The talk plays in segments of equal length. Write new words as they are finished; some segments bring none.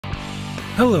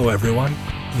Hello everyone,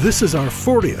 this is our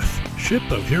 40th Ship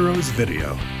of Heroes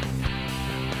video.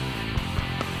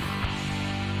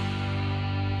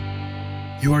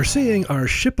 You are seeing our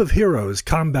Ship of Heroes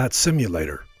combat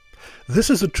simulator. This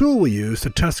is a tool we use to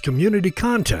test community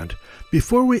content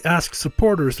before we ask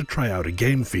supporters to try out a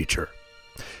game feature.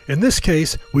 In this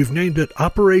case, we've named it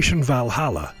Operation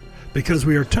Valhalla because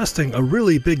we are testing a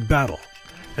really big battle.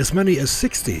 As many as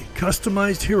 60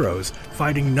 customized heroes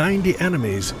fighting 90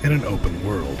 enemies in an open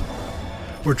world.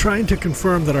 We're trying to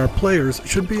confirm that our players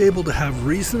should be able to have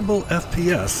reasonable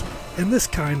FPS in this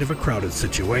kind of a crowded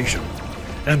situation.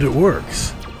 And it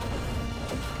works.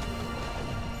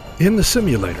 In the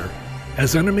simulator,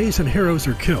 as enemies and heroes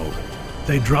are killed,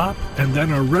 they drop and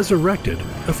then are resurrected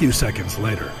a few seconds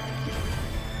later.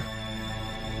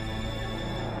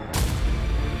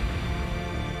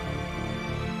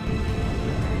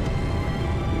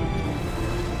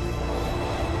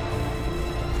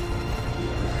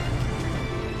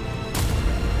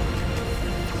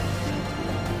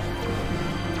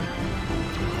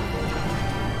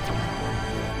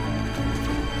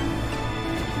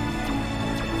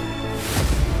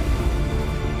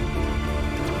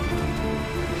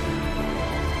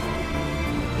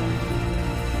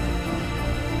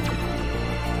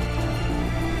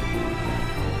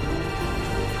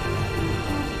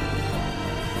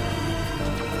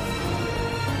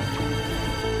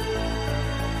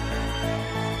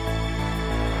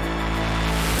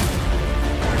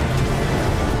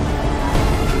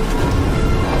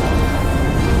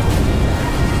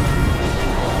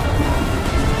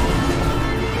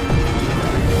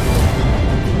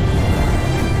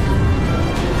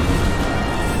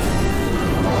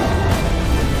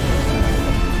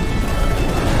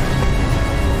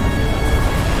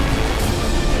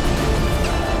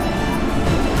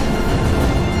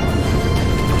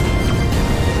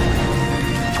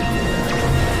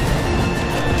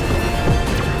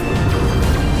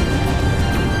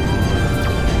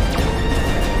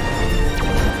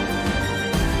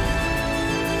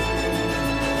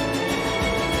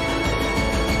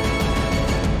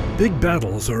 Big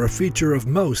battles are a feature of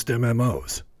most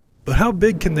MMOs, but how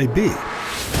big can they be?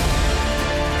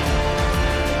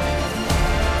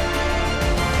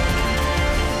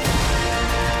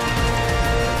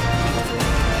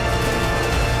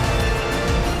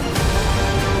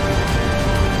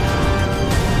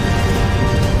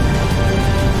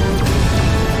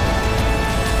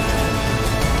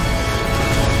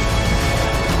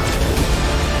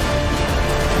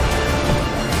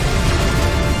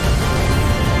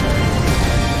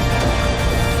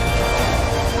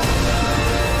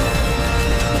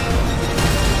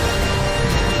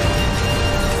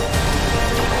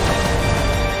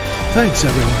 Thanks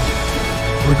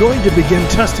everyone. We're going to begin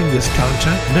testing this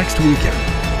content next weekend.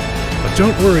 But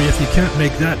don't worry if you can't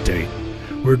make that date.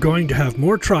 We're going to have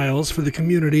more trials for the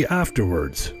community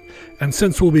afterwards. And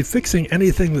since we'll be fixing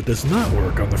anything that does not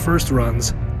work on the first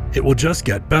runs, it will just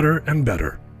get better and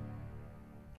better.